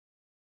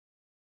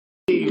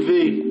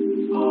TV.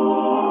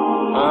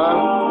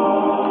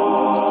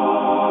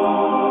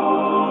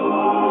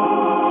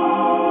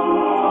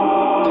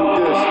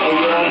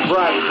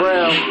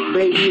 Brown,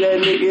 baby, that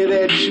nigga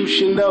that you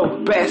should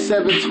know. Bat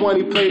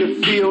 720, play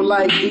the field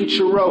like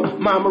Ichiro.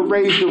 Mama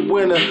raised the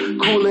winner,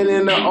 cooling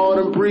in the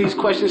autumn breeze.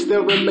 Question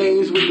still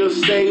remains, what they'll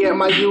say at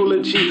my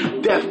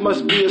eulogy. Death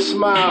must be a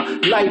smile,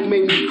 life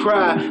made me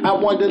cry. I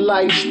wonder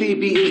like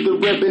Stevie is the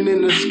ribbon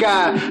in the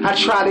sky. I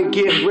try to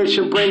get rich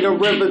and bring a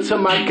river to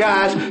my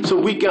guys, so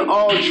we can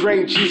all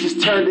drink.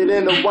 Jesus turned it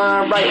into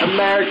wine, right?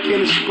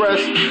 American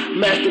Express,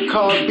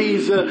 MasterCard,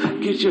 Visa.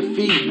 Get your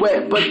feet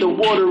wet, but the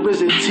water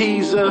is a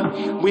teaser.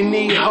 We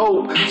need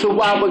hope, so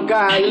why would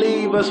God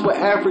leave us with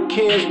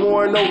Africans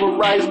warring over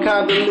rice,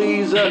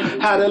 Condoleezza?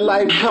 How did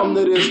life come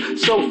to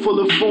this? So full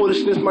of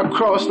foolishness, my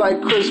cross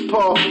like Chris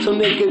Paul. So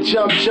nigga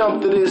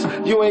jump to this.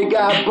 You ain't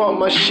gotta bump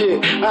my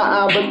shit.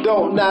 But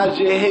don't nod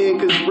your head,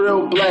 cause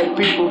real black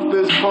people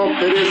fist pump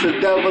to this. A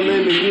devil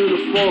in the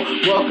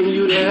uniform, welcome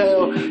you to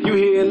hell. You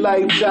hear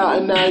lights out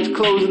and now he's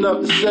closing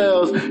up the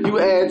cells. You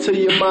add to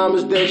your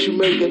mama's debt, you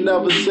make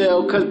another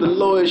sale, cause the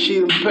lawyer she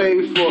done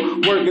paid for,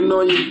 working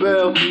on your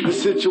bail. The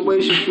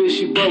situation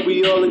fishy, but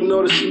we all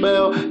ignore the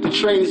smell. The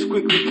train is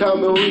quickly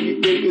coming, who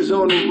you think is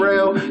on the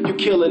rail? You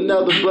kill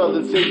another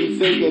brother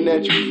thinking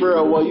that you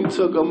frail, while you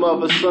took a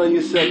mother's son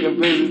your second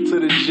visit to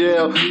the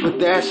jail. But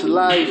that's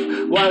life.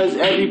 Why does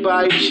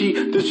everybody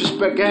cheat?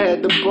 Disrespect, I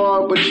had the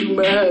bar, but you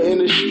met her in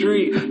the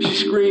street. She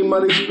screamed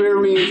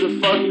unexperienced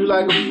and fuck you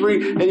like a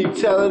freak. And you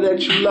tell her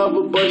that you love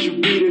her, but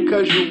you beat her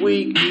cause you're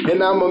weak.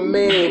 And I'm a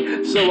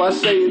man, so I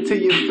say it to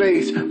your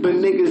face. But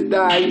niggas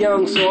die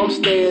young, so I'm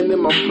staying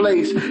in my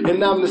place.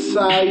 And I'm the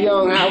Cy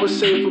Young, how it's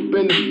safe up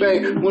in the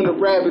bank. When the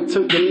rabbit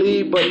took the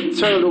lead, but the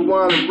turtle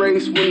won the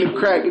race. When the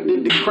cracker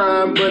did the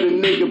crime, but a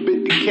nigga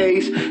bit the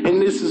case.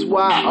 And this is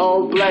why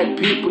all black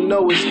people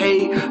know it's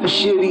hate. A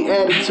shitty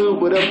attitude,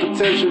 but a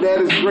potential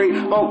that is great.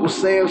 Uncle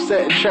Sam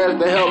setting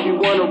traps to help you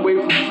run away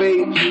from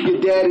fate.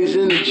 Your daddy's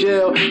in the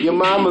jail, your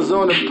mama's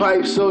on the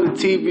pipe, so the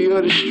TV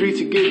or the street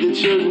to get the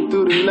children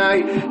through the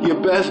night. Your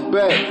best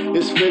bet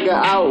is figure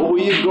out who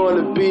you're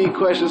gonna be.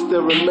 Question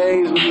still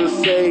remains, what to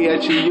say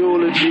at your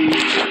eulogy.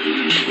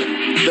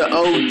 The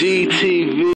OD TV.